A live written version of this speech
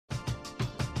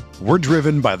We're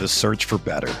driven by the search for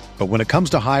better. But when it comes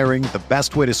to hiring, the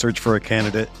best way to search for a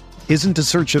candidate isn't to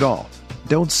search at all.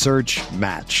 Don't search,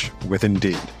 match with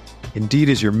Indeed. Indeed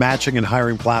is your matching and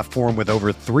hiring platform with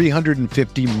over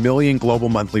 350 million global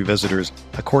monthly visitors,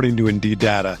 according to Indeed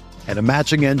data, and a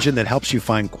matching engine that helps you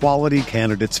find quality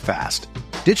candidates fast.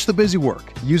 Ditch the busy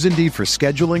work. Use Indeed for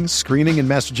scheduling, screening, and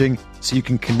messaging so you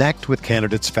can connect with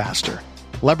candidates faster.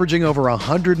 Leveraging over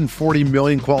 140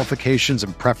 million qualifications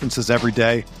and preferences every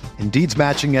day, Indeed's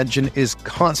matching engine is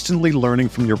constantly learning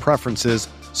from your preferences,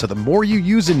 so the more you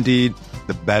use Indeed,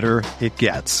 the better it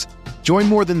gets. Join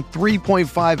more than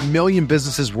 3.5 million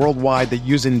businesses worldwide that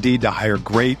use Indeed to hire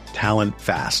great talent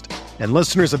fast. And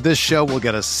listeners of this show will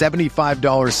get a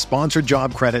 $75 sponsored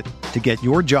job credit to get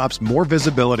your jobs more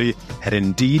visibility at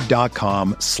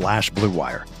Indeed.com/Blue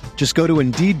Wire. Just go to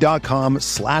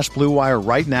Indeed.com/Blue Wire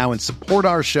right now and support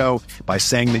our show by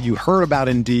saying that you heard about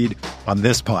Indeed on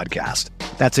this podcast.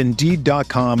 That's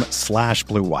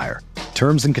Indeed.com/Blue Wire.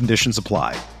 Terms and conditions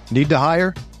apply. Need to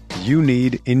hire? You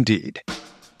need Indeed.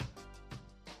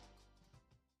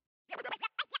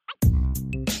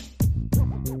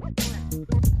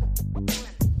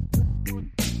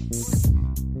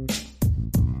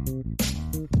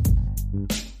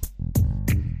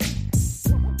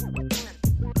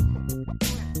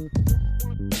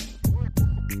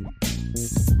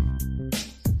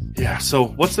 Yeah. So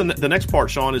what's the next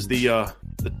part, Sean, is the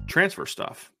transfer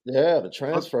stuff. Yeah, the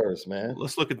transfers, man.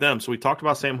 Let's look at them. So we talked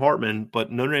about Sam Hartman,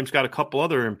 but Notre Dame's got a couple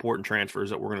other important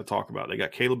transfers that we're going to talk about. They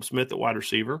got Caleb Smith at wide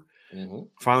receiver. Mm-hmm.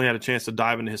 Finally had a chance to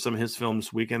dive into some of his film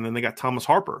this weekend. Then they got Thomas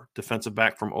Harper, defensive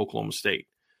back from Oklahoma State.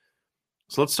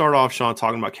 So let's start off, Sean,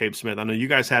 talking about Caleb Smith. I know you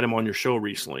guys had him on your show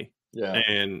recently. Yeah.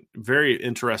 And very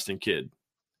interesting kid.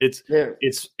 It's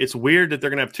weird that they're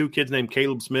going to have two kids named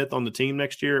Caleb Smith on the team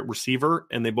next year at receiver,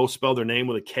 and they both spell their name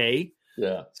with a K.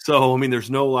 Yeah. So, I mean, there's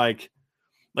no like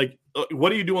what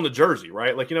do you do on the jersey,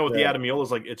 right? Like, you know, with the Adamiolas,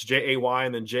 like it's Jay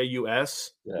and then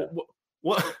Jus. Yeah.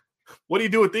 What do you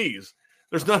do with these?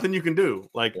 There's nothing you can do.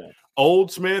 Like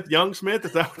old Smith, young Smith,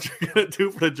 is that what you're going to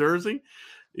do for the jersey?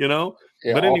 You know?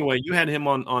 Yeah, but anyway, you had him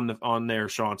on there,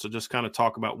 Sean. So just kind of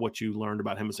talk about what you learned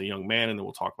about him as a young man, and then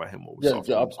we'll talk about him.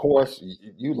 Of course,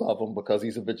 you love him because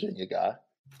he's a Virginia guy.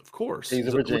 Of course. He's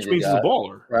a Virginia guy. Which means he's a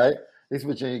baller. Right? He's a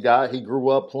Virginia guy. He grew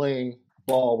up playing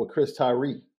ball with Chris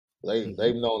Tyree. They've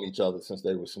known each other since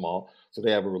they were small, so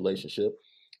they have a relationship.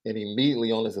 And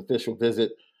immediately on his official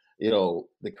visit, you know,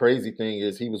 the crazy thing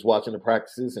is he was watching the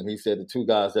practices, and he said the two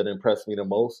guys that impressed me the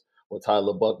most were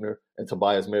Tyler Buckner and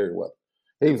Tobias Merriweather.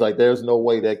 He was like, there's no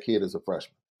way that kid is a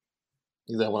freshman.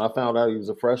 He said, when I found out he was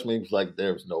a freshman, he was like,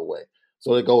 there's no way.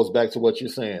 So it goes back to what you're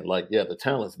saying. Like, yeah, the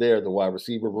talent's there, the wide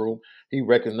receiver room. He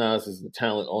recognizes the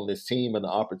talent on this team and the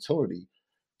opportunity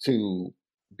to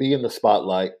be in the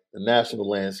spotlight, the national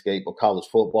landscape of college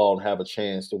football, and have a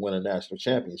chance to win a national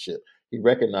championship. He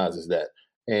recognizes that.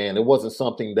 And it wasn't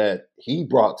something that he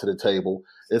brought to the table.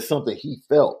 It's something he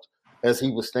felt as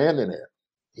he was standing there.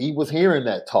 He was hearing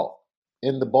that talk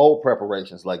in the bowl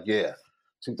preparations, like,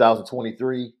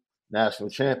 2023 national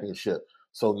championship.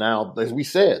 So now, as we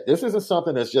said, this isn't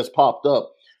something that's just popped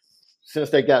up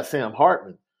since they got Sam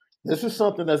Hartman. This is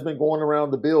something that's been going around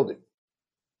the building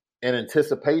in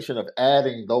anticipation of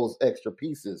adding those extra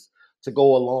pieces to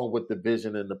go along with the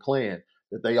vision and the plan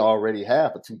that they already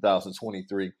have for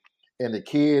 2023. And the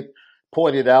kid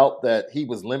pointed out that he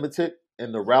was limited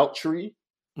in the route tree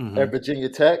at Virginia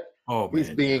Tech. He's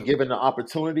being given the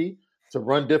opportunity to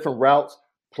run different routes,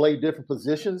 play different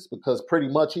positions, because pretty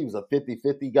much he was a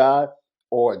 50-50 guy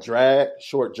or a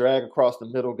short drag across the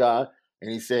middle guy. And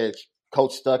he said,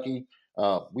 Coach Stuckey,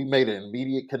 we made an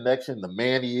immediate connection. The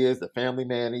man he is, the family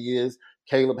man he is.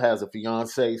 Caleb has a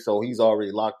fiance, so he's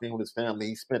already locked in with his family.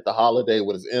 He spent the holiday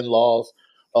with his in-laws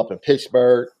up in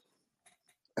Pittsburgh.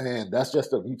 And that's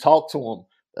just you talk to him,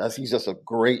 he's just a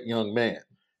great young man.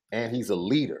 And he's a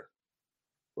leader,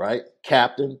 right?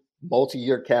 Captain,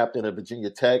 multi-year captain at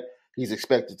Virginia Tech. He's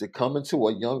expected to come into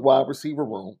a young wide receiver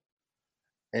room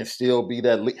and still be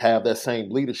have that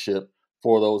same leadership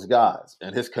for those guys.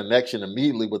 And his connection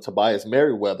immediately with Tobias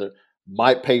Merriweather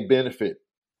might pay benefit,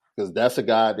 because that's a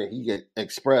guy that he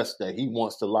expressed that he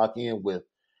wants to lock in with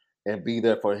and be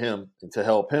there for him and to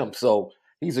help him. So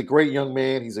he's a great young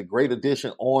man. He's a great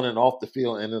addition on and off the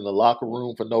field and in the locker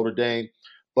room for Notre Dame.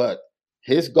 But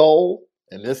his goal,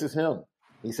 and this is him,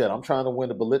 he said, I'm trying to win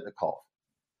the Biletnikoff.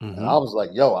 And I was like,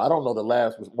 I don't know the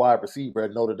last wide receiver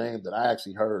at Notre Dame that I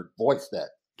actually heard voice that.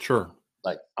 Sure.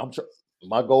 Like,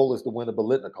 my goal is to win the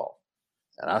Biletnikoff.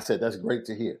 And I said, that's great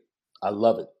to hear. I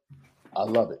love it. I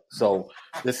love it. So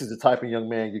this is the type of young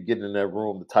man you're getting in that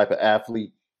room, the type of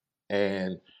athlete.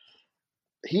 And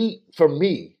for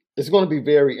me, it's going to be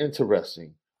very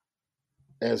interesting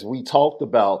as we talked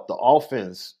about the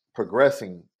offense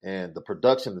progressing and the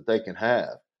production that they can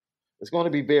have. It's going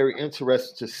to be very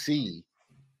interesting to see.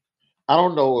 I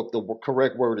don't know if the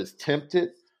correct word is tempted,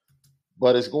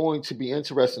 but it's going to be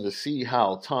interesting to see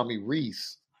how Tommy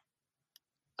Rees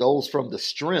goes from the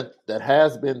strength that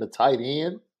has been the tight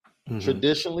end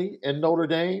traditionally in Notre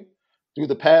Dame through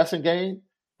the passing game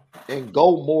and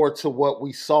go more to what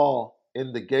we saw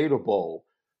in the Gator Bowl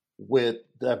with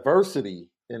diversity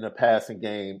in the passing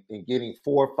game and getting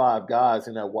 4 or 5 guys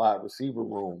in that wide receiver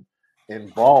room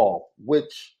involved,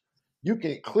 which you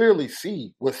can clearly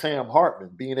see with Sam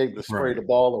Hartman being able to spray the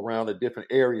ball around the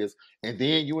different areas. And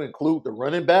then you include the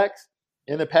running backs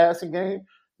in the passing game.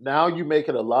 Now you make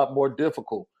it a lot more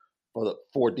difficult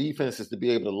for defenses to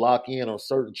be able to lock in on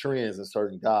certain trends and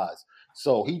certain guys.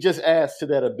 So he just adds to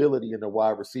that ability in the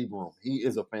wide receiver room. He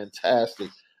is a fantastic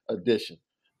addition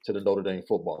to the Notre Dame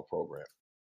football program.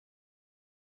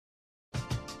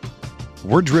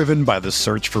 We're driven by the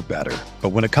search for better. But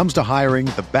when it comes to hiring,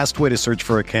 the best way to search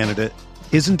for a candidate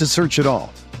isn't to search at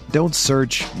all. Don't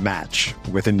search, match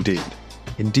with Indeed.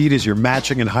 Indeed is your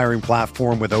matching and hiring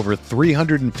platform with over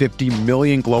 350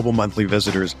 million global monthly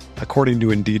visitors, according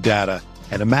to Indeed data,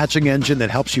 and a matching engine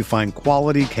that helps you find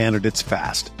quality candidates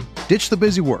fast. Ditch the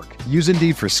busy work. Use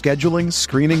Indeed for scheduling,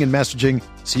 screening, and messaging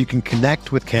so you can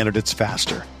connect with candidates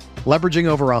faster. Leveraging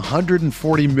over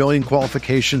 140 million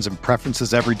qualifications and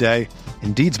preferences every day,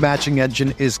 Indeed's matching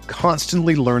engine is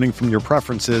constantly learning from your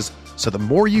preferences, so the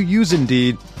more you use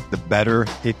Indeed, the better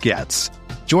it gets.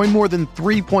 Join more than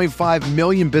 3.5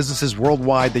 million businesses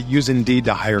worldwide that use Indeed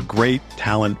to hire great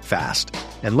talent fast.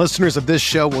 And listeners of this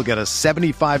show will get a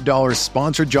 $75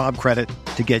 sponsored job credit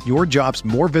to get your jobs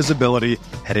more visibility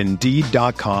at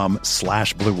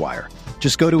Indeed.com/Blue Wire.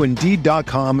 Just go to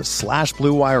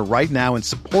Indeed.com/Blue Wire right now and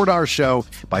support our show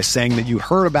by saying that you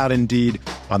heard about Indeed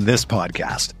on this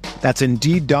podcast. That's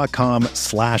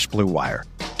Indeed.com/Blue Wire.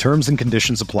 Terms and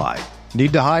conditions apply.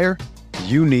 Need to hire?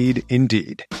 You need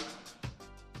Indeed.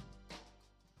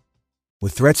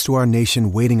 With threats to our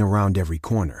nation waiting around every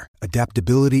corner,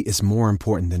 adaptability is more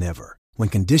important than ever. When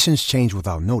conditions change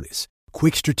without notice,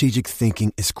 quick strategic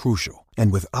thinking is crucial.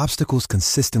 And with obstacles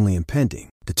consistently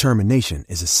impending, determination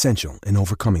is essential in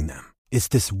overcoming them. It's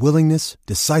this willingness,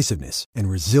 decisiveness, and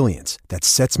resilience that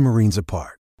sets Marines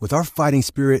apart. With our fighting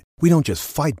spirit, we don't just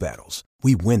fight battles,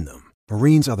 we win them.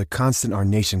 Marines are the constant our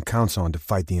nation counts on to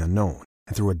fight the unknown.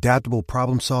 And through adaptable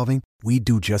problem solving, we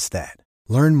do just that.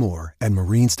 Learn more at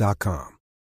Marines.com.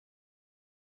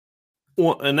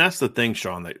 Well, and that's the thing,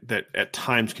 Sean, that at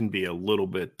times can be a little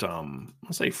bit, I'll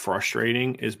say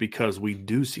frustrating, is because we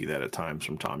do see that at times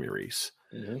from Tommy Rees.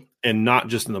 And not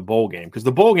just in the bowl game. Because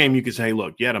the bowl game, you could say, hey,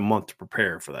 look, you had a month to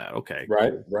prepare for that. Okay.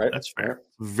 Right. That's fair.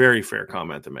 Very fair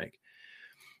comment to make.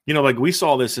 You know, like we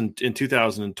saw this in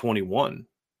 2021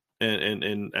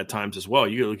 and at times as well.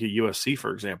 You look at USC,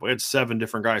 for example. It had 7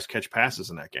 different guys catch passes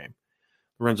in that game.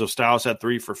 Lorenzo Styles had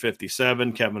 3 for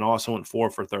 57. Kevin Austin went 4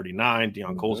 for 39.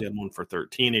 Deion Colsey had 1 for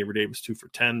 13. Avery Davis 2 for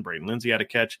 10. Braden Lindsey had a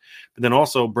catch. But then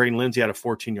also Braden Lindsey had a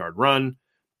 14-yard run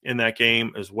in that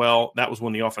game as well. That was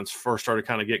when the offense first started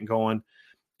kind of getting going.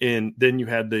 And then you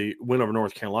had the win over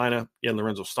North Carolina. You had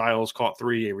Lorenzo Styles caught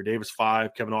 3. Avery Davis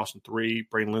 5. Kevin Austin 3.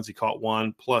 Braden Lindsey caught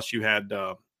 1. Plus you had,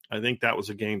 I think that was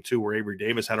a game too where Avery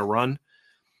Davis had a run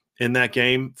in that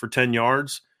game for 10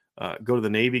 yards. Go to the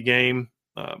Navy game.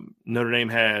 Notre Dame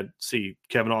had,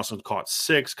 Kevin Austin caught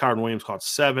 6, Kyron Williams caught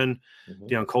 7,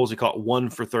 Deion Colsey caught 1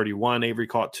 for 31, Avery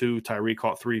caught 2, Tyree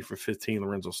caught 3 for 15,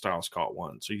 Lorenzo Styles caught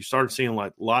 1. So you started seeing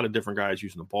like a lot of different guys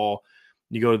using the ball.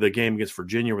 You go to the game against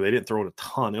Virginia where they didn't throw it a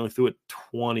ton. They only threw it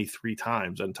 23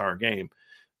 times that entire game.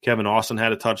 Kevin Austin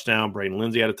had a touchdown. Braden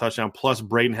Lindsey had a touchdown. Plus,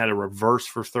 Braden had a reverse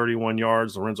for 31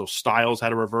 yards. Lorenzo Styles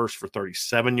had a reverse for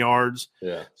 37 yards.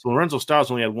 Yeah. So Lorenzo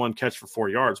Styles only had 1 catch for 4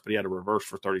 yards, but he had a reverse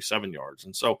for 37 yards.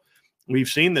 And so we've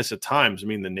seen this at times. I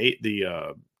mean,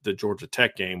 the Georgia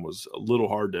Tech game was a little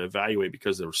hard to evaluate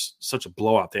because there was such a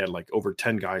blowout. They had like over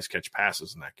 10 guys catch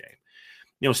passes in that game.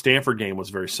 You know, Stanford game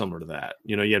was very similar to that.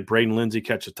 You know, you had Braden Lindsey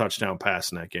catch a touchdown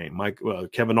pass in that game.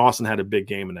 Kevin Austin had a big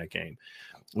game in that game.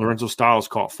 Lorenzo Styles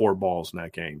caught 4 balls in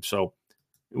that game. So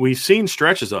we've seen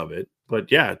stretches of it.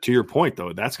 But, yeah, to your point,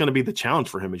 though, that's going to be the challenge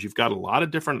for him is you've got a lot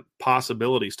of different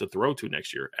possibilities to throw to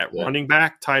next year at running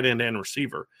back, tight end, and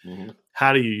receiver.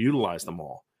 How do you utilize them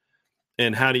all?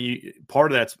 And how do you –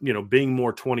 part of that's, you know, being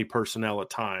more 20 personnel at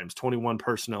times, 21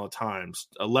 personnel at times,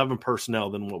 11 personnel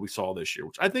than what we saw this year,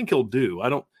 which I think he'll do.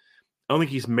 I don't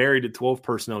think he's married to 12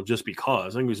 personnel just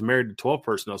because. I think he was married to 12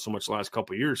 personnel so much the last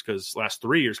 3 years,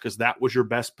 because that was your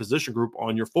best position group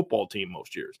on your football team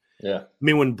most years. Yeah. I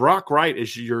mean, when Brock Wright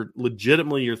is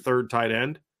legitimately your third tight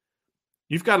end,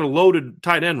 you've got a loaded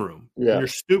tight end room. Yeah. And you're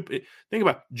stupid. Think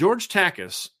about George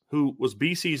Takis, who was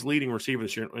BC's leading receiver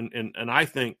this year. And I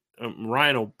think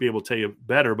Ryan will be able to tell you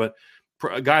better, but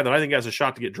a guy that I think has a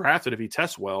shot to get drafted if he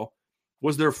tests well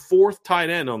was their fourth tight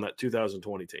end on that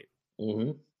 2020 team.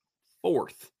 Mm-hmm.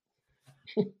 Fourth,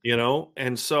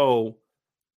 and so,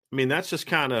 I mean, that's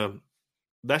just one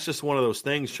of those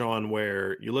things, Sean,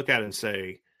 where you look at it and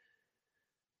say,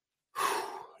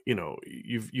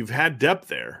 you've had depth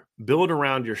there, build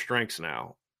around your strengths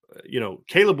now.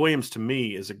 Caleb Williams to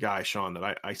me is a guy, Sean,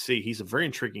 that I see. He's a very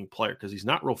intriguing player because he's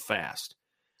not real fast.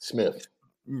 Smith.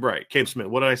 Right. Caleb Smith.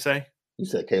 What did I say? You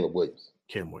said Caleb Williams.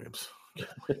 Caleb Williams.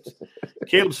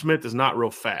 Caleb Smith is not real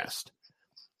fast.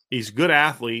 He's a good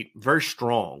athlete, very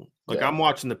strong. I'm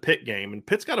watching the Pitt game, and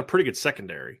Pitt's got a pretty good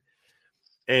secondary.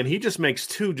 And he just makes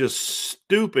two just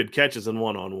stupid catches in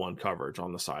one-on-one coverage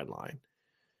on the sideline.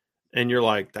 And you're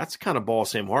like, that's the kind of ball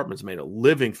Sam Hartman's made a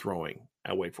living throwing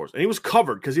at Wake Forest. And he was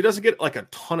covered because he doesn't get like a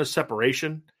ton of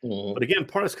separation. Mm-hmm. But again,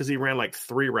 part of it's because he ran like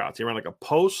 3 routes. He ran like a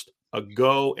post, a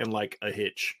go, and like a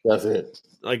hitch. That's it.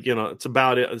 It's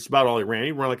about it. It's about all he ran.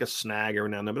 He ran like a snag every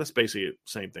now and then, but that's basically the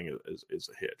same thing as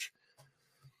a hitch.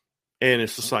 And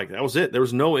it's just like, that was it. There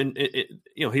was no,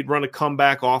 he'd run a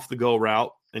comeback off the go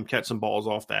route and catch some balls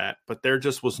off that. But there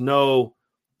just was no,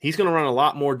 he's going to run a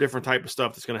lot more different type of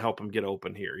stuff that's going to help him get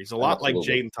open here. He's a lot like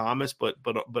Jaden Thomas, but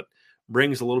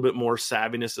brings a little bit more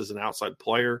savviness as an outside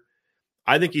player.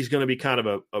 I think he's going to be kind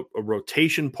of a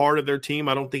rotation part of their team.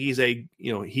 I don't think he's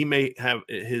he may have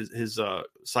his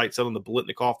sights set on the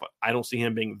Biletnikoff, but I don't see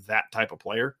him being that type of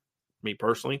player, me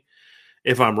personally.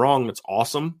 If I'm wrong, that's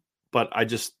awesome. But I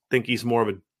just think he's more of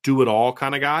a do-it-all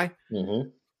kind of guy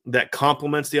that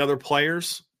complements the other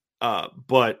players.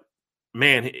 But,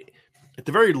 man, at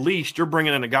the very least, you're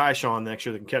bringing in a guy, Sean, next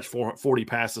year that can catch 40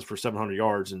 passes for 700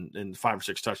 yards and 5 or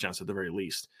 6 touchdowns at the very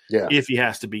least. Yeah. If he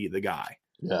has to be the guy.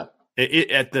 Yeah.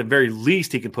 At the very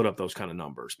least, he can put up those kind of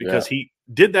numbers because he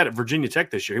did that at Virginia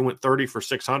Tech this year. He went 30 for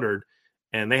 600,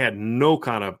 and they had no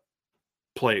kind of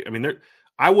play. I mean,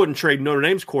 I wouldn't trade Notre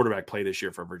Dame's quarterback play this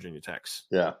year for Virginia Tech's.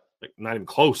 Yeah. Like, not even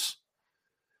close.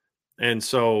 And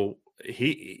so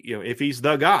he, if he's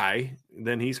the guy,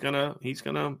 then he's gonna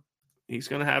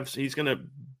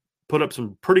put up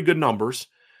some pretty good numbers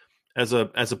as a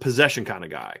possession kind of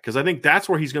guy. Because I think that's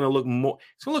where he's gonna look more.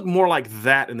 He's gonna look more like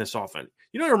that in this offense.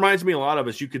 It reminds me a lot of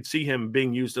us. You could see him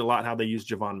being used a lot how they used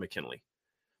Javon McKinley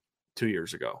 2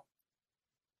 years ago.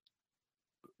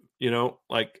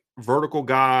 Like vertical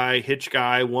guy, hitch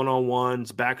guy,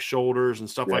 one-on-ones, back shoulders and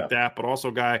stuff like that, but also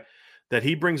a guy that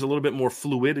he brings a little bit more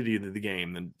fluidity to the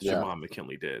game than Javon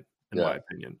McKinley did, in my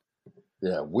opinion.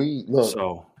 Yeah,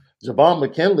 Javon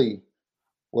McKinley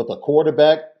with a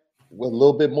quarterback with a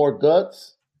little bit more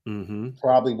guts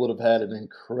probably would have had an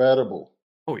incredible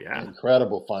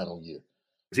final year.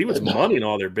 He was money in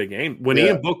all their big games. When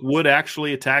Ian Book would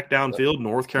actually attack downfield,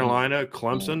 North Carolina,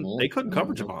 Clemson, they couldn't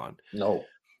cover Javon. No.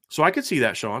 So I could see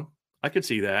that, Sean. I could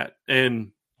see that.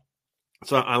 And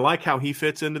so I like how he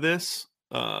fits into this.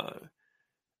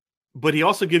 But he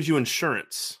also gives you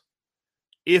insurance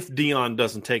if Dion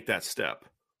doesn't take that step.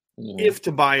 If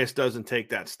Tobias doesn't take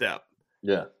that step.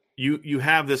 Yeah. You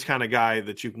have this kind of guy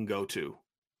that you can go to.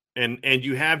 And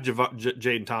you have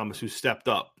Jaden Thomas who stepped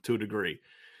up to a degree.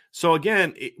 So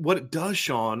again, what it does,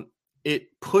 Sean,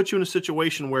 it puts you in a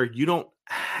situation where you don't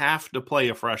have to play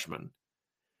a freshman.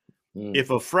 If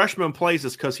a freshman plays,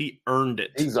 it's because he earned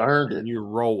it. He's earned it. And you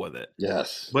roll with it.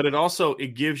 Yes. But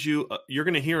it gives you you're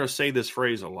going to hear us say this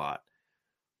phrase a lot.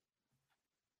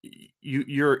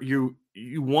 You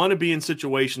want to be in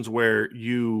situations where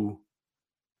you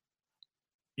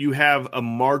have a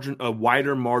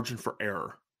wider margin for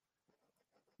error.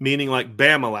 Meaning like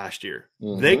Bama last year.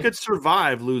 They could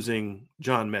survive losing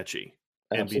John Mechie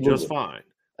and be just fine.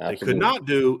 They could not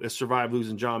do is survive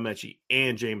losing John Mechie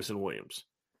and Jameson Williams.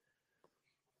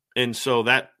 And so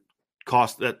that's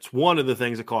one of the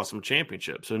things that cost them a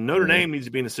championship. So Notre Dame needs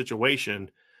to be in a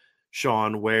situation,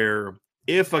 Sean, where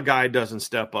if a guy doesn't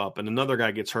step up and another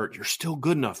guy gets hurt, you're still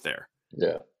good enough there.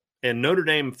 Yeah. And Notre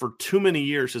Dame for too many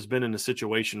years has been in a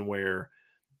situation where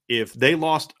if they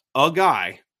lost a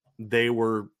guy, they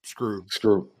were screwed.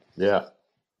 Yeah.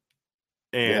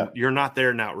 And you're not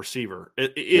there now, receiver.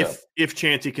 If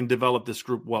Chancey can develop this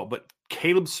group well. But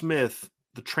Caleb Smith,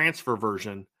 the transfer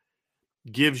version,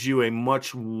 gives you a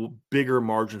much bigger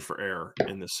margin for error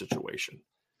in this situation.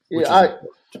 Yeah,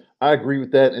 I agree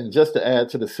with that. And just to add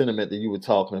to the sentiment that you were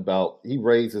talking about, he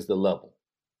raises the level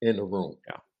in the room.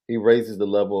 Yeah. He raises the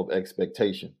level of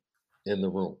expectation in the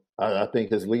room. I think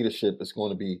his leadership is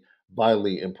going to be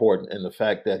vitally important. And the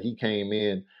fact that he came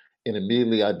in and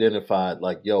immediately identified,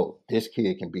 like, yo, this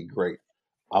kid can be great.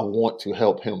 I want to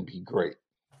help him be great.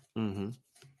 Mm-hmm.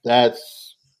 That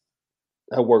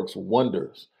works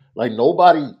wonders. Like,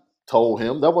 nobody told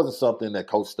him. That wasn't something that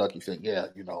Coach Stuckey said, yeah,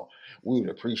 we would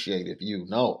appreciate if you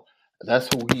know. That's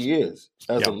who he is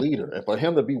as a leader. And for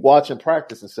him to be watching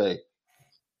practice and say,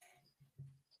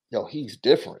 yo, he's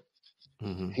different.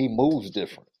 Mm-hmm. He moves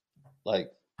different.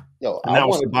 Like, yo, and that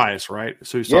was Tobias, right?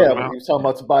 So he's talking about, he was talking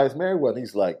about Tobias Merriweather.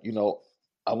 He's like,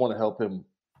 I want to help him.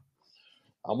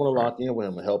 I want to lock in with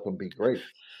him and help him be great.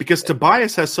 Because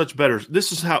Tobias has such better.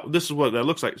 This is what that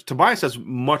looks like. Tobias has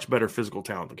much better physical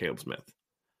talent than Caleb Smith.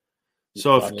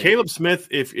 So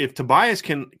if Tobias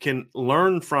can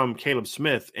learn from Caleb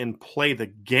Smith and play the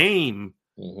game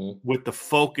with the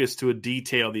focus to a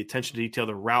detail, the attention to detail,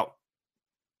 the route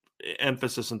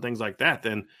emphasis and things like that,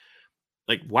 then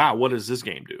like, wow, what does this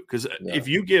game do? Because if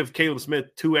you give Caleb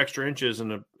Smith 2 extra inches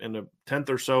and a tenth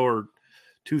or so, or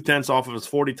 2/10 off of his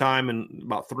 40 time and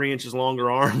about 3 inches longer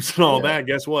arms and all that,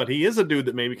 guess what? He is a dude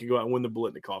that maybe can go out and win the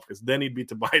Biletnikoff, because then he'd be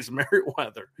Tobias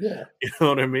Merriweather. Yeah. You know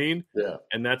what I mean? Yeah.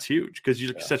 And that's huge, because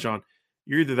you said, Sean,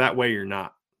 you're either that way or you're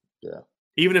not. Yeah.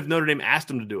 Even if Notre Dame asked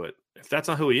him to do it, if that's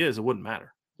not who he is, it wouldn't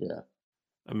matter. Yeah.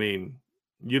 I mean,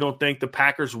 you don't think the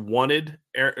Packers wanted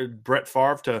Brett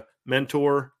Favre to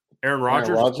mentor Aaron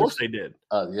Rodgers? Of course they did.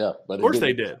 Yeah. But of course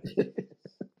they did. But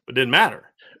it didn't matter.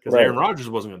 Because Aaron Rodgers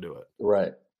wasn't going to do it.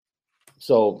 Right.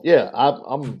 So, yeah,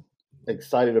 I'm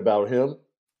excited about him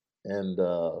and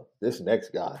this next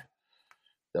guy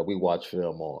that we watch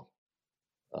film on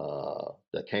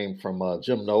that came from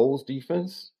Jim Knowles'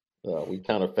 defense. We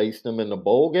kind of faced him in the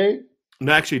bowl game.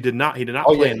 No, actually, he did not play in that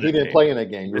game. He didn't play in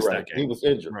that game. You're right. He was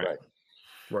injured.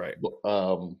 Right.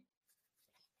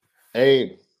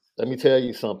 Hey, let me tell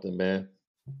you something, man.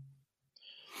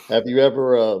 Have you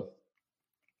ever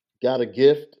got a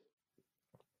gift,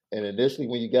 and initially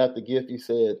when you got the gift, you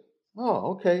said,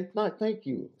 oh, okay, nice, thank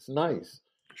you. It's nice.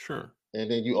 Sure.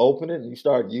 And then you open it and you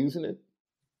start using it,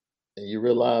 and you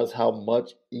realize how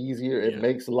much easier it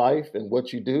makes life and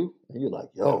what you do. And you're like,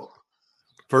 yo.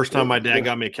 First time my dad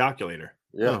got me a calculator.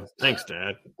 Yeah. Oh, thanks,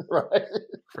 Dad. Right.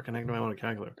 Freaking heck do I want a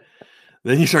calculator?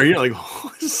 Then you start, like,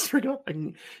 oh, this is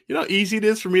freaking, how easy it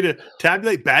is for me to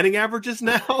tabulate batting averages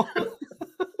now?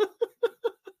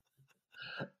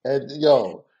 And,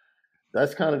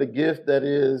 that's kind of the gift that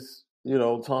is,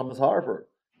 Thomas Harper,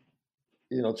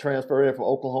 transfer in from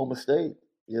Oklahoma State.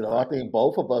 I think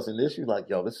both of us initially like,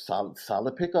 yo, this is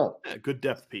solid pickup. Yeah, good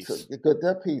depth piece. So, good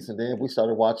depth piece. And then we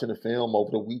started watching the film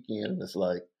over the weekend, and it's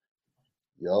like,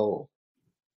 yo.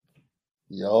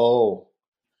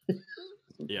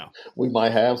 Yeah. We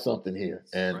might have something here.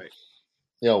 And,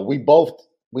 we both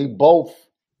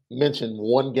mentioned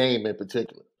one game in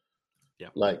particular. Yeah.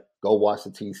 Like, go watch the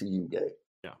TCU game.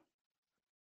 Yeah.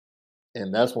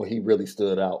 And that's when he really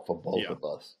stood out for both of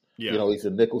us. Yeah. He's a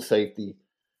nickel safety.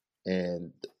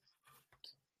 And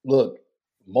look,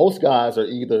 most guys are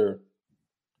either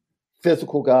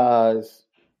physical guys,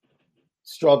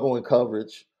 struggle in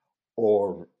coverage,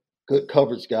 or good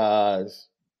coverage guys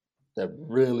that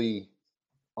really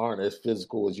aren't as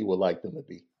physical as you would like them to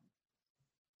be.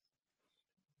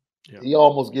 Yeah. He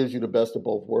almost gives you the best of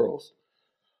both worlds.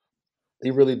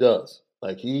 He really does.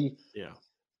 Like you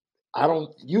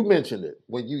mentioned it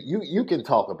when you can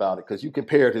talk about it because you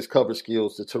compared his cover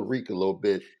skills to Tariq a little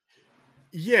bit.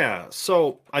 Yeah.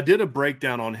 So I did a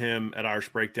breakdown on him at Irish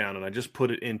Breakdown, and I just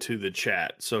put it into the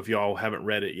chat. So if y'all haven't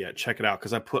read it yet, check it out.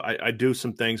 Cause I do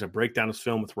some things. I break down his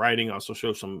film with writing. I also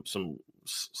show some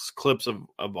clips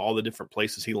of all the different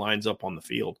places he lines up on the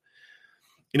field,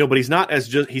 but he's not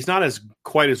as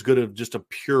quite as good of just a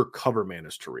pure cover man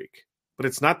as Tariq, but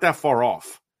it's not that far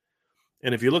off.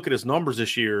 And if you look at his numbers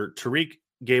this year, Tariq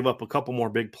gave up a couple more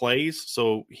big plays.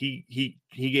 So he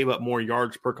gave up more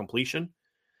yards per completion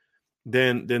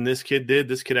than this kid did.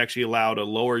 This kid actually allowed a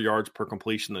lower yards per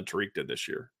completion than Tariq did this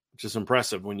year, which is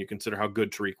impressive when you consider how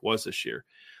good Tariq was this year.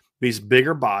 He's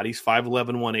bigger bodies,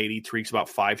 5'11", 180. Tariq's about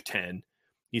 5'10".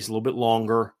 He's a little bit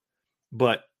longer,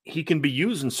 but he can be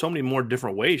used in so many more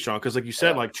different ways, Sean, because like you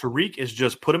said, like Tariq is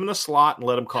just put him in a slot and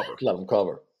let him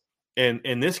cover.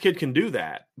 And this kid can do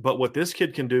that. But what this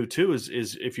kid can do too is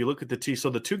if you look at so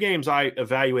the 2 games I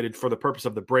evaluated for the purpose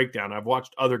of the breakdown, I've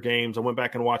watched other games. I went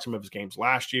back and watched some of his games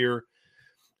last year.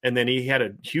 And then he had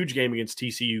a huge game against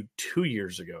TCU 2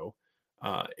 years ago.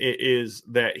 Is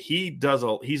that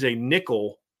he's a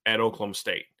nickel at Oklahoma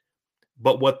State.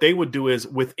 But what they would do is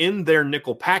within their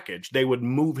nickel package, they would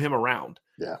move him around.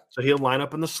 Yeah. So he'll line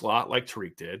up in the slot like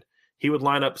Tariq did. He would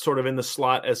line up sort of in the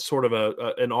slot as sort of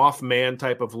an off man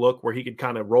type of look where he could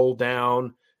kind of roll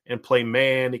down and play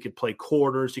man. He could play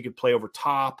quarters. He could play over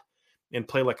top and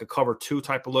play like a cover 2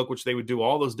 type of look, which they would do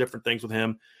all those different things with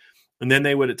him. And then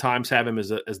they would at times have him as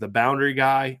the boundary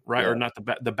guy, right? Yeah. Or not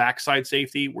the backside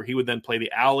safety, where he would then play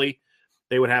the alley.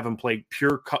 They would have him play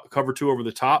pure cover 2 over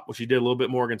the top, which he did a little bit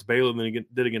more against Baylor than he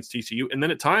did against TCU. And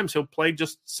then at times he'll play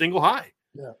just single high.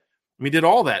 Yeah. I mean, he did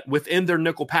all that within their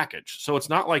nickel package. So it's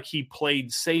not like he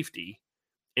played safety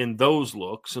in those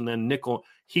looks and then nickel.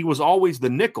 He was always the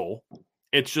nickel.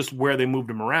 It's just where they moved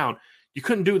him around. You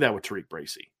couldn't do that with Tariq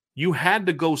Bracy. You had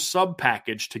to go sub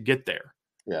package to get there.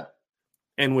 Yeah.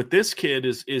 And with this kid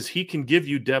is he can give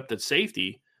you depth at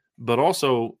safety, but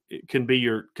also it can be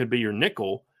your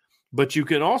nickel. But you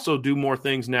can also do more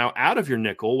things now out of your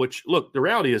nickel, which, look, the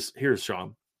reality is, here's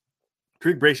Sean.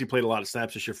 Tariq Bracy played a lot of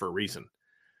snaps this year for a reason.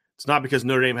 It's not because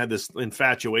Notre Dame had this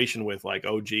infatuation with like,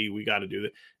 oh, gee, we got to do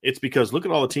that. It's because look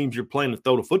at all the teams you're playing to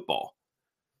throw the football.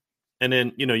 And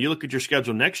then, you look at your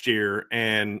schedule next year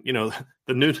and, the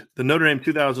Notre Dame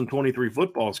 2023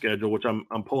 football schedule, which I'm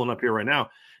pulling up here right now,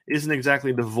 isn't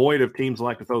exactly devoid of teams that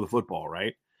like to throw the football,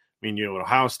 right? I mean,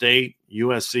 Ohio State,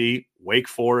 USC, Wake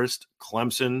Forest,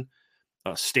 Clemson,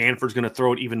 Stanford's going to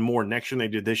throw it even more next year than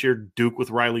they did this year. Duke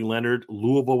with Riley Leonard,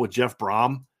 Louisville with Jeff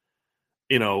Brom,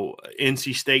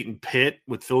 NC State and Pitt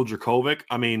with Phil Dracovic.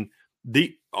 I mean,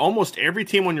 almost every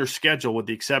team on your schedule, with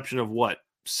the exception of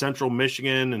Central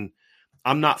Michigan, and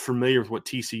I'm not familiar with what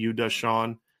TCU does,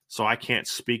 Sean, so I can't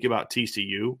speak about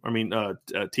TCU. I mean,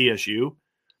 TSU.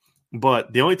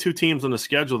 But the only 2 teams on the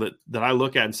schedule that I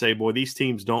look at and say, boy, these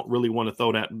teams don't really want to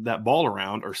throw that ball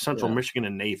around are Central Michigan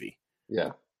and Navy.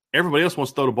 Yeah. Everybody else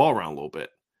wants to throw the ball around a little bit.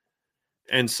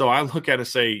 And so I look at it and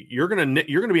say, you're going to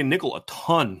be a nickel a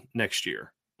ton next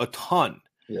year. A ton.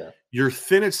 Yeah. You're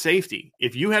thin at safety.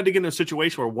 If you had to get in a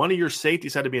situation where one of your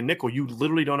safeties had to be a nickel, you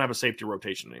literally don't have a safety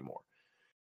rotation anymore.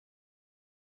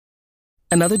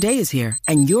 Another day is here,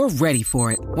 and you're ready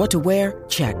for it. What to wear?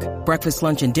 Check. Breakfast,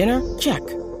 lunch, and dinner? Check.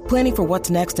 Planning for what's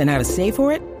next and how to save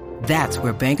for it? That's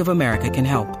where Bank of America can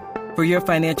help. For your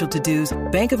financial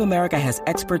to-dos, Bank of America has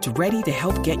experts ready to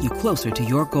help get you closer to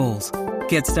your goals.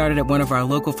 Get started at one of our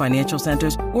local financial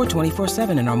centers or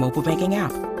 24/7 in our mobile banking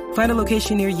app. Find a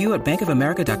location near you at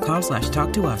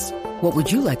bankofamerica.com/talktous. What would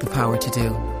you like the power to do?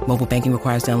 Mobile banking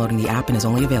requires downloading the app and is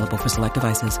only available for select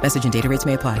devices. Message and data rates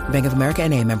may apply. Bank of America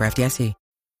NA, member FDIC.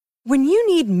 When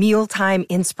you need mealtime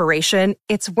inspiration,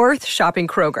 it's worth shopping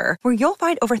Kroger, where you'll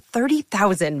find over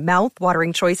 30,000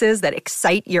 mouth-watering choices that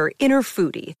excite your inner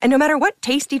foodie. And no matter what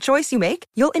tasty choice you make,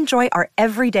 you'll enjoy our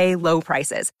everyday low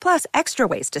prices, plus extra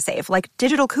ways to save, like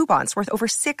digital coupons worth over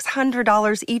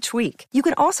 $600 each week. You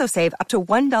can also save up to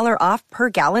 $1 off per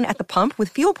gallon at the pump with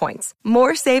fuel points.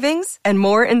 More savings and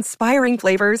more inspiring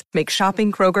flavors make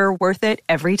shopping Kroger worth it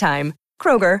every time.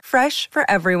 Kroger, fresh for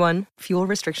everyone. Fuel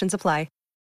restrictions apply.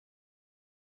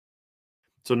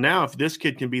 So now if this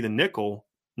kid can be the nickel,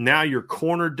 now your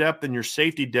corner depth and your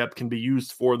safety depth can be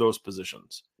used for those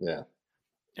positions. Yeah.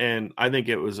 And I think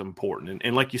it was important.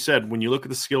 And like you said, when you look at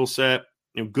the skill set,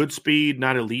 good speed,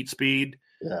 not elite speed,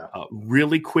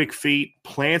 really quick feet,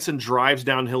 plants and drives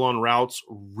downhill on routes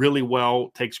really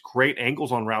well, takes great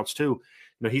angles on routes too.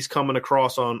 He's coming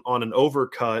across on an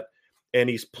overcut and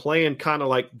he's playing kind of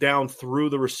like down through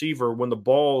the receiver. When the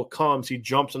ball comes, he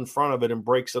jumps in front of it and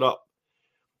breaks it up.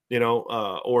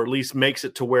 Or at least makes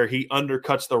it to where he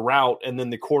undercuts the route and then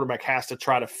the quarterback has to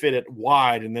try to fit it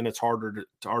wide, and then it's harder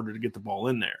to get the ball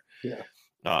in there.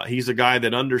 Yeah. He's a guy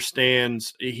that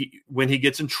understands when he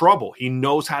gets in trouble, he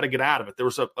knows how to get out of it. There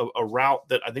was a route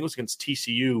that I think was against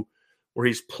TCU where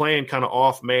he's playing kind of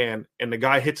off man and the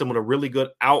guy hits him with a really good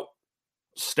out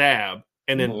stab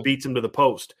and then beats him to the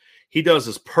post. He does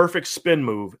this perfect spin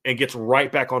move and gets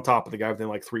right back on top of the guy within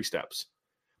like 3 steps.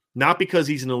 Not because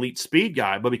he's an elite speed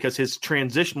guy, but because his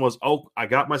transition was, I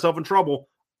got myself in trouble.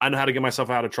 I know how to get myself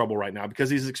out of trouble right now because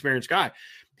he's an experienced guy.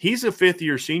 He's a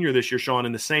 5th-year senior this year, Sean,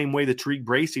 in the same way that Tariq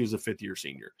Bracy was a 5th-year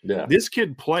senior. Yeah. This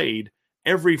kid played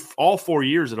all 4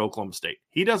 years at Oklahoma State.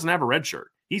 He doesn't have a red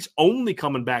shirt. He's only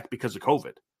coming back because of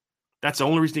COVID. That's the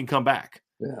only reason he can come back.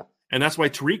 Yeah. And that's why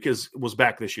Tariq was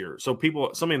back this year. So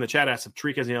somebody in the chat asked if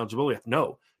Tariq has any eligibility.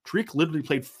 No. Tariq literally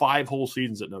played 5 whole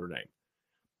seasons at Notre Dame.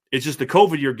 It's just the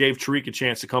COVID year gave Tariq a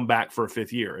chance to come back for a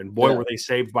 5th year. And boy, were they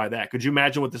saved by that. Could you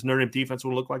imagine what this Notre Dame defense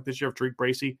would look like this year if Tariq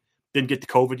Bracy didn't get the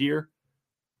COVID year?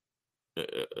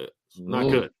 Not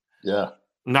good. Yeah.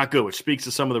 Not good, which speaks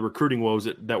to some of the recruiting woes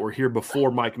that were here before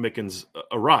Mike Mickens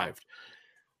arrived.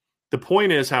 The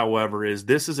point is, however, is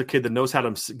this is a kid that knows how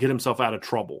to get himself out of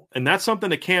trouble. And that's something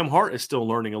that Cam Hart is still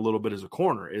learning a little bit as a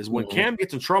corner, is when Cam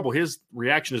gets in trouble, his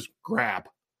reaction is grab,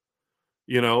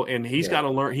 and he's got to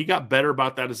learn. He got better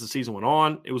about that as the season went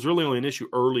on. It was really only an issue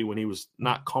early when he was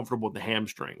not comfortable with the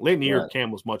hamstring. Late in the year, Cam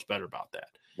was much better about that.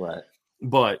 Right.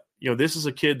 But, this is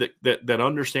a kid that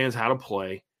understands how to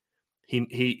play.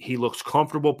 He looks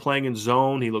comfortable playing in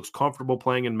zone. He looks comfortable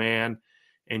playing in man.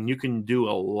 And you can do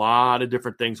a lot of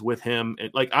different things with him.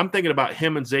 I'm thinking about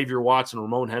him and Xavier Watts and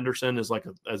Ramon Henderson as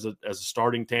a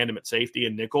starting tandem at safety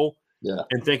and nickel. Yeah.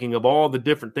 And thinking of all the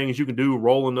different things you can do,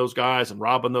 rolling those guys and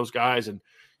robbing those guys. And,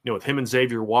 with him and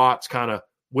Xavier Watts, kind of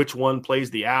which one plays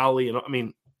the alley.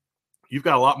 And you've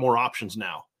got a lot more options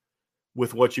now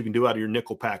with what you can do out of your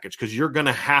nickel package, because you're going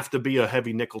to have to be a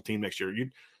heavy nickel team next year.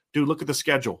 Look at the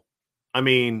schedule.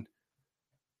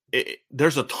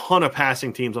 There's a ton of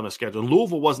passing teams on the schedule.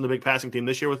 Louisville wasn't a big passing team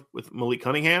this year with Malik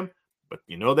Cunningham, but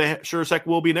they sure as heck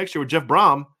will be next year with Jeff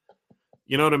Brom.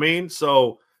 You know what I mean?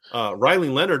 So Riley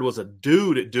Leonard was a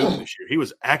dude at Duke this year. He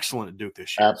was excellent at Duke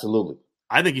this year. Absolutely.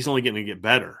 I think he's only going to get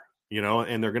better,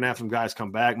 and they're going to have some guys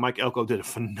come back. Mike Elko did a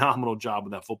phenomenal job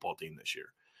with that football team this year,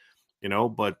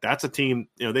 but that's a team,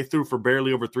 they threw for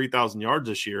barely over 3,000 yards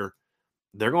this year.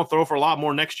 They're going to throw for a lot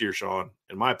more next year, Sean,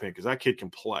 in my opinion, because that kid can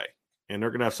play. And they're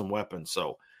going to have some weapons.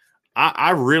 So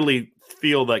I really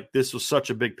feel like this was such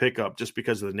a big pickup just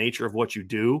because of the nature of what you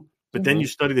do. But then you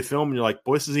study the film and you're like,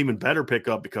 boy, this is even better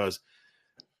pickup because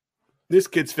this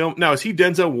kid's film. Now, is he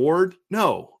Denzel Ward?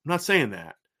 No, I'm not saying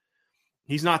that.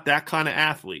 He's not that kind of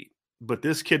athlete. But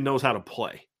this kid knows how to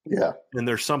play. Yeah. And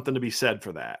there's something to be said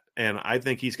for that. And I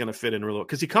think he's going to fit in really well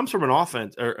because he comes from an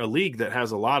offense or a league that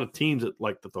has a lot of teams that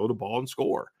like to throw the ball and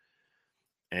score.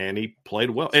 And he played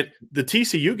well. And the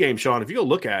TCU game, Sean, if you go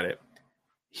look at it,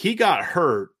 he got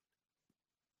hurt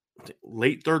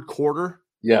late third quarter.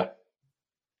 Yeah.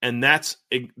 And now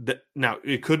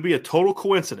it could be a total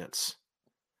coincidence.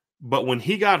 But when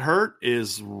he got hurt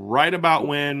is right about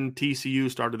when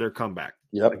TCU started their comeback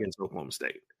against Oklahoma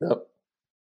State. Yep.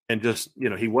 And just,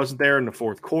 he wasn't there in the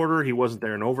fourth quarter. He wasn't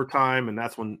there in overtime. And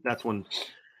that's when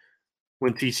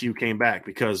TCU came back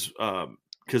because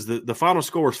the final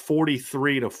score is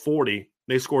 43-40.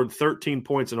 They scored 13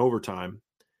 points in overtime.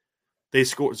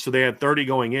 So they had 30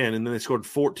 going in, and then they scored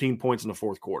 14 points in the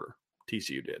fourth quarter.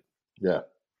 TCU did. Yeah.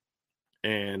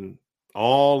 And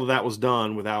all of that was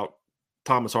done without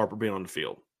Thomas Harper being on the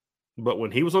field. But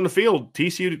when he was on the field,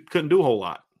 TCU couldn't do a whole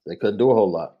lot. They couldn't do a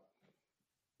whole lot.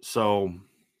 So.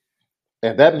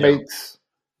 And that makes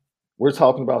 – we're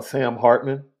talking about Sam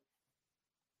Hartman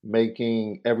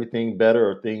making everything better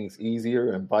or things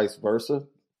easier and vice versa.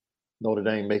 Notre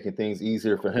Dame making things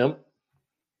easier for him.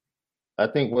 I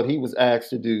think what he was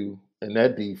asked to do in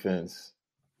that defense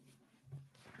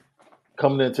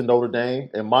coming into Notre Dame,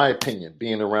 in my opinion,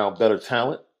 being around better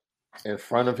talent in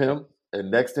front of him and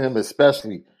next to him,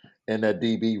 especially in that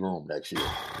DB room next year.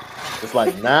 It's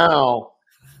like now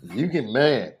he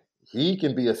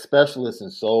can be a specialist in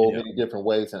so many different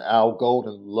ways. And Al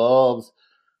Golden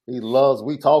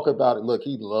we talk about it. Look,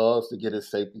 he loves to get his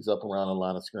safeties up around the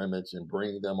line of scrimmage and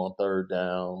bring them on third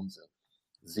downs,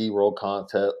 and zero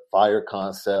concept, fire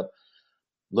concept.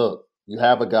 Look, you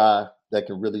have a guy that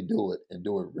can really do it and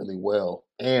do it really well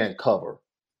and cover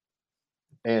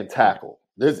and tackle.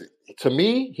 To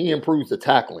me, he improves the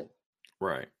tackling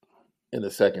right in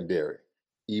the secondary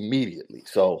immediately.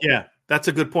 So yeah, that's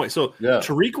a good point. So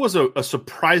Tariq was a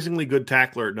surprisingly good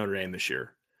tackler at Notre Dame this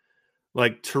year.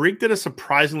 Like Tariq did a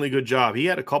surprisingly good job. He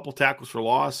had a couple tackles for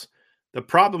loss. The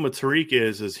problem with Tariq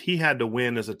is he had to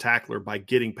win as a tackler by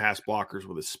getting past blockers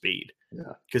with his speed.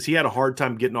 Yeah, because he had a hard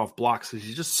time getting off blocks because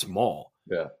he's just small.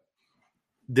 Yeah,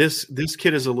 this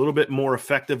kid is a little bit more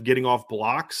effective getting off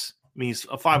blocks. I mean, he's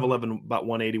a 5'11", about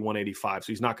 180, 185,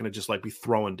 so he's not going to just like be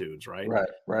throwing dudes, right?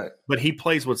 Right. But he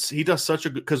plays he does such a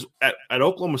good – because at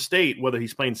Oklahoma State, whether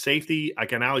he's playing safety,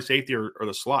 like an alley safety or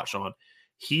the slot, Sean,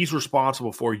 he's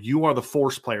responsible for you are the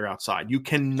force player outside. You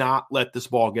cannot let this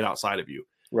ball get outside of you.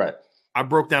 Right. I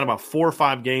broke down about 4 or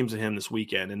 5 games of him this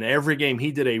weekend, and every game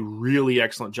he did a really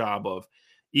excellent job of,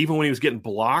 even when he was getting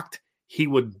blocked, he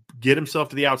would get himself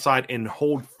to the outside and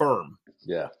hold firm.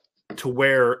 Yeah. To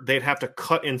where they'd have to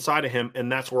cut inside of him,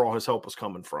 and that's where all his help was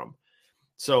coming from.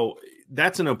 So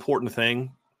that's an important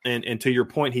thing. And to your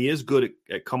point, he is good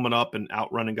at coming up and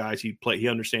outrunning guys. He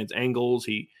understands angles.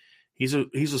 He's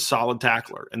a solid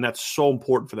tackler, and that's so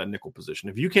important for that nickel position.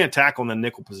 If you can't tackle in the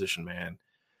nickel position, man,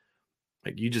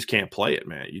 like you just can't play it,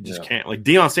 man. You just can't. Like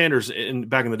Deion Sanders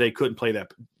back in the day couldn't play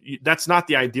that. That's not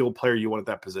the ideal player you want at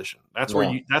that position. That's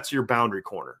where that's your boundary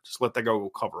corner. Just let that go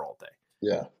cover all day.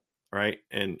 Yeah. right?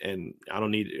 And I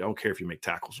don't care if you make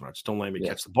tackles or not. Just don't let me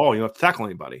catch the ball. You don't have to tackle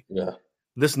anybody. Yeah.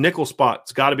 This nickel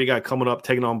spot's got to be a guy coming up,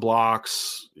 taking on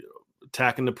blocks,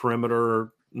 attacking the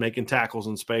perimeter, making tackles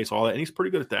in space, all that. And he's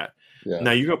pretty good at that. Yeah.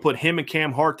 Now you're going to put him and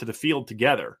Cam Hart to the field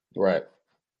together. Right.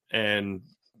 And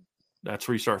that's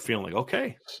where you start feeling like,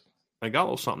 okay, I got a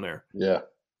little something there. Yeah.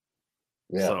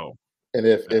 Yeah. So, and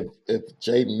if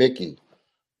Jaden Mickey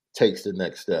takes the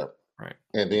next step, right,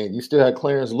 and then you still have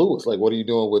Clarence Lewis, like, what are you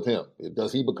doing with him?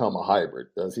 Does he become a hybrid?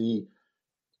 Does he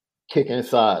kick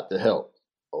inside to help?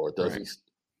 Or does he,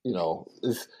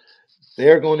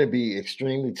 they're going to be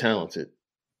extremely talented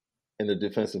in the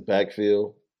defensive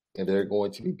backfield, and they're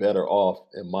going to be better off,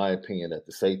 in my opinion, at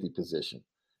the safety position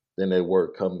than they were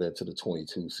coming into the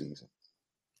 22 season.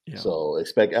 Yeah. So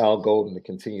expect Al Golden to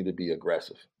continue to be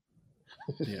aggressive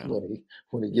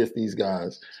when he gets these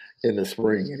guys in the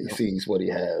spring and he sees what he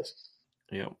has.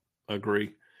 Yeah,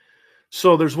 agree.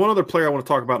 So there's one other player I want to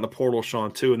talk about in the portal,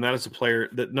 Sean, too, and that is a player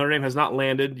that Notre Dame has not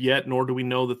landed yet, nor do we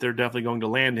know that they're definitely going to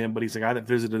land him, but he's a guy that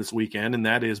visited this weekend, and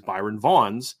that is Byron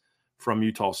Vaughns from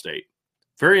Utah State.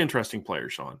 Very interesting player,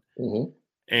 Sean. Mm-hmm.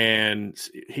 And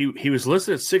he was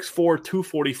listed at 6'4",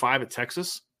 245 at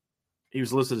Texas. He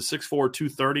was listed at 6'4",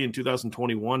 230 in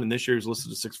 2021, and this year he's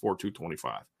listed at 6'4",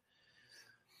 225.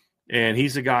 And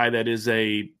he's a guy that is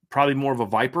probably more of a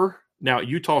Viper. Now, at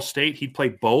Utah State, he'd play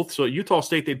both. So at Utah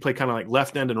State, they'd play kind of like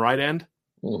left end and right end.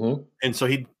 Mm-hmm. And so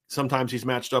sometimes he's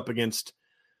matched up against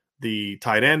the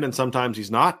tight end, and sometimes he's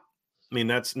not. I mean,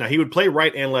 now he would play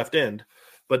right and left end,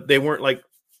 but they weren't like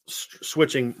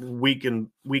switching weak and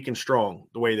strong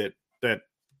the way that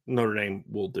Notre Dame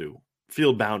will do.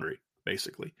 Field boundary,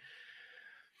 basically.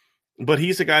 But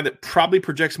he's a guy that probably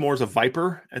projects more as a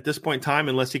Viper at this point in time,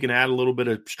 unless he can add a little bit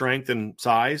of strength and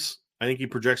size. I think he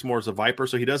projects more as a Viper,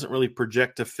 so he doesn't really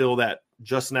project to fill that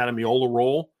Justin Ademilola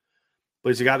role, but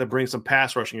he's a guy that brings some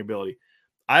pass rushing ability.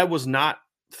 I was not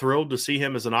thrilled to see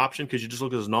him as an option because you just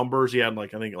look at his numbers. He had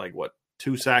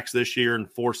 2 sacks this year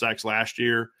and 4 sacks last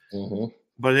year. Mm-hmm.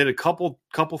 But he had a couple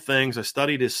things. I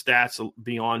studied his stats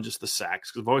beyond just the sacks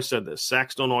because I've always said this.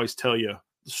 Sacks don't always tell you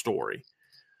the story.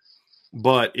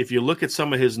 But if you look at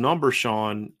some of his numbers,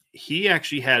 Sean, he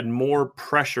actually had more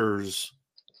pressures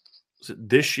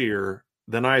this year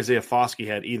than Isaiah Foskey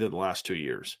had either of the last 2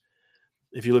 years.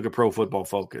 If you look at Pro Football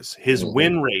Focus, his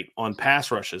win rate on pass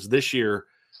rushes this year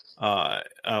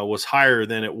was higher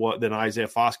than Isaiah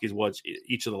Foskey's was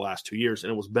each of the last 2 years,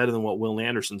 and it was better than what Will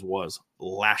Anderson's was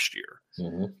last year.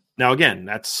 Mm-hmm. Now, again,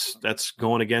 that's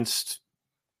going against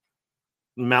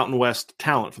Mountain West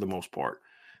talent for the most part.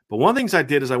 But one of the things I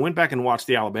did is I went back and watched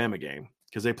the Alabama game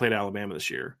because they played Alabama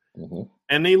this year,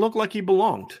 and he looked like he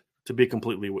belonged. To be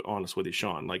completely honest with you,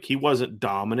 Sean, like he wasn't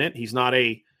dominant. He's not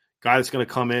a guy that's going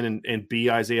to come in and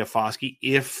be Isaiah Foskey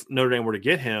if Notre Dame were to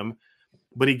get him,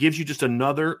 but he gives you just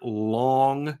another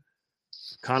long,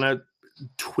 kind of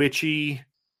twitchy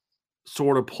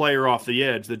sort of player off the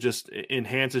edge that just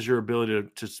enhances your ability to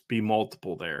just be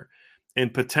multiple there.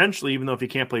 And potentially, even though if you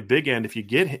can't play big end, if you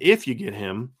get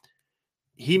him,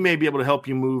 he may be able to help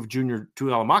you move Junior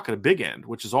Tuihalamaka to big end,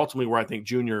 which is ultimately where I think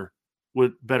Junior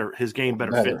his game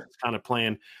better fits, kind of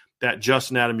playing that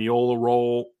Justin Ademilola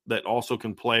role that also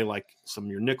can play like some of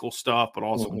your nickel stuff, but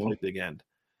also can play big end.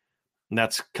 And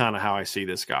that's kind of how I see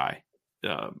this guy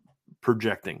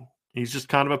projecting. He's just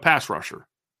kind of a pass rusher,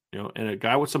 and a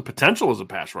guy with some potential as a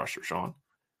pass rusher, Sean.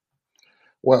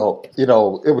 Well, it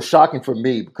was shocking for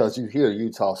me because you hear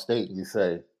Utah State and you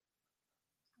say,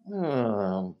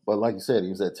 but like you said, he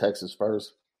was at Texas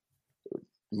first,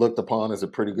 looked upon as a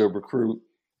pretty good recruit.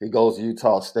 He goes to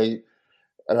Utah State.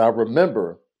 And I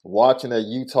remember watching that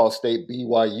Utah State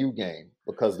BYU game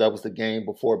because that was the game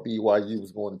before BYU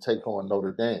was going to take on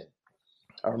Notre Dame.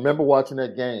 I remember watching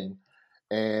that game.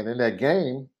 And in that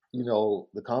game,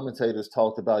 the commentators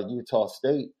talked about Utah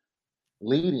State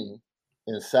leading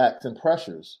in sacks and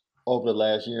pressures over the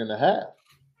last year and a half.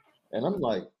 And I'm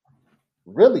like,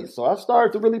 really? So I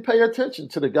started to really pay attention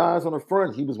to the guys on the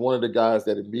front. He was one of the guys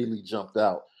that immediately jumped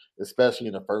out, especially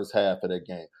in the first half of that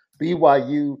game.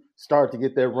 BYU started to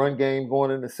get their run game going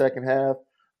in the second half,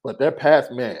 but their pass,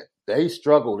 they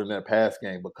struggled in their pass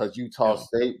game because Utah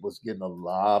State was getting a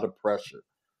lot of pressure,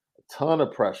 a ton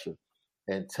of pressure,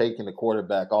 and taking the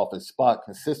quarterback off his spot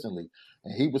consistently.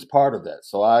 And he was part of that.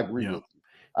 So I agree with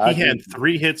you. He had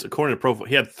 3 hits according to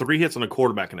He had 3 hits on a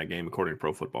quarterback in that game, according to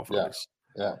Pro Football Focus.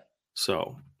 Yeah.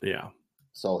 So, yeah.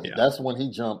 So that's when he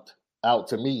jumped out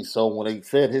to me. So when they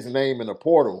said his name in the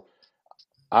portal,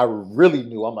 I really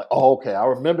knew. I'm like, oh, okay, I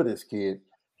remember this kid.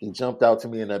 He jumped out to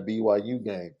me in that BYU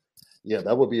game. Yeah,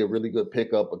 that would be a really good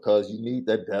pickup because you need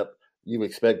that depth. you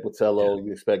expect Botelho,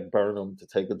 you expect Burnham to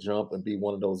take a jump and be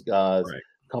one of those guys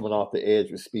coming off the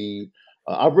edge with speed.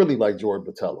 I really like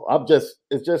Jordan Botelho.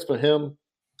 It's just for him.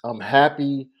 I'm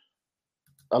happy.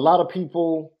 A lot of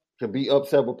people can be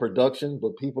upset with production,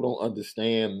 but people don't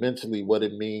understand mentally what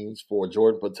it means for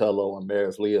Jordan Botelho and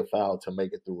Maris Leofow to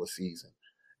make it through a season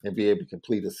and be able to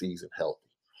complete a season healthy.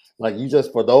 Like, you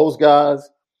just, for those guys,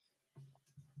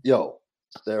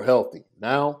 they're healthy.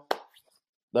 Now,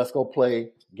 let's go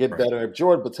play, get better. If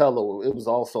Jordan Botelho, it was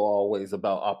also always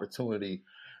about opportunity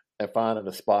and finding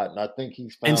a spot. And I think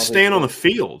he's found staying on the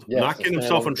field, not getting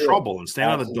himself in trouble and staying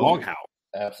on the doghouse.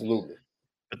 Absolutely.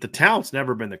 But the talent's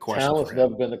never been the question. Talent's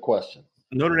never been the question.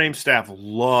 Notre Dame staff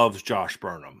loves Josh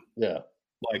Burnham. Yeah.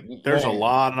 Like, there's a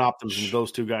lot of optimism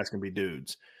those two guys can be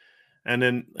dudes. And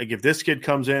then, like, if this kid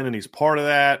comes in and he's part of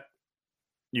that,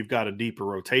 you've got a deeper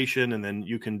rotation, and then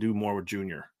you can do more with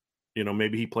Junior.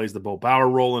 Maybe he plays the Bo Bauer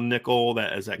role in nickel,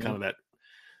 that as that kind of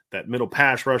that middle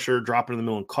pass rusher, dropping in the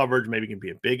middle in coverage. Maybe he can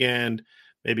be a big end.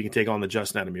 Maybe he can take on the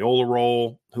Justin Ademiola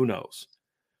role. Who knows?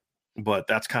 But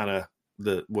that's kind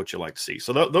of what you like to see.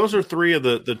 So those are three of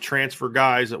the transfer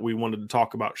guys that we wanted to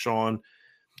talk about, Sean.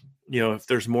 If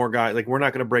there's more guys, like, we're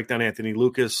not going to break down Anthony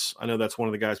Lucas. I know that's one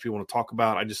of the guys people want to talk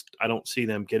about. I don't see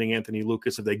them getting Anthony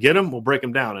Lucas. If they get him, we'll break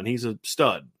him down, and he's a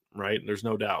stud, right? There's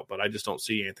no doubt. But I just don't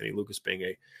see Anthony Lucas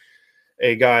being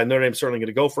a guy. Notre Dame's certainly going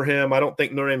to go for him. I don't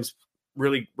think Notre Dame's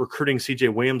really recruiting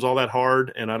CJ Williams all that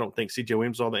hard, and I don't think CJ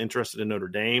Williams is all that interested in Notre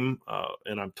Dame,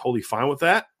 and I'm totally fine with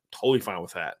that. Totally fine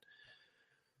with that.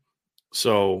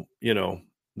 So,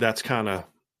 that's kind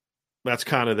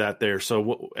of that there.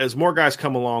 So as more guys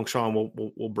come along, Sean,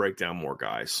 we'll break down more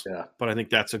guys. Yeah. But I think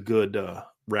that's a good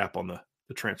wrap on the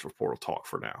transfer portal talk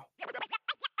for now.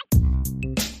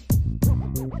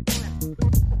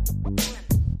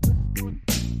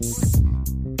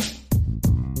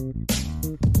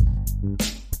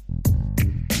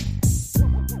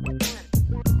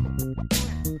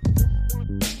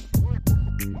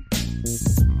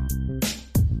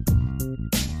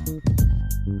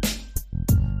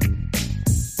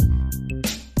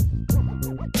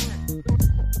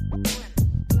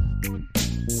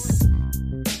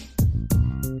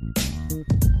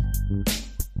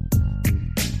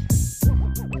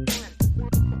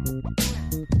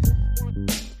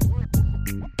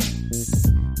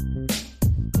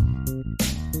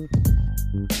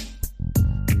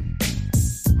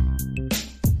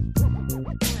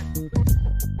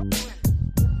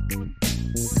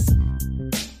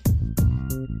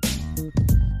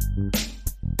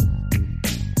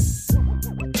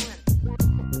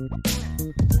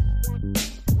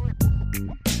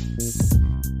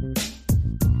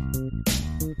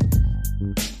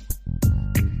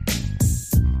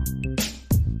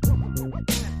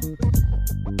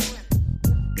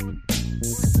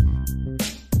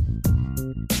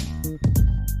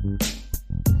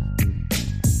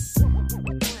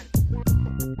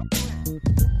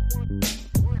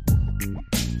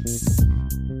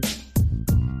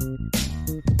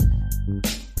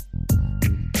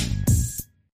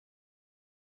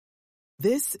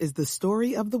 This is the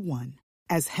story of the one.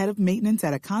 As head of maintenance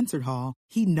at a concert hall,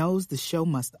 he knows the show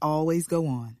must always go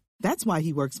on. That's why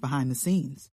he works behind the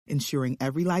scenes, ensuring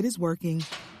every light is working,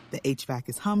 the HVAC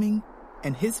is humming,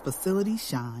 and his facility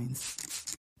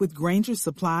shines. With Grainger's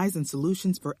supplies and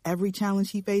solutions for every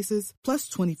challenge he faces, plus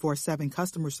 24/7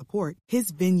 customer support, his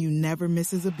venue never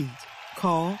misses a beat.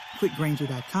 Call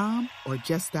quickgrainger.com or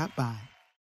just stop by.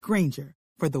 Grainger,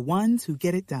 for the ones who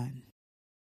get it done.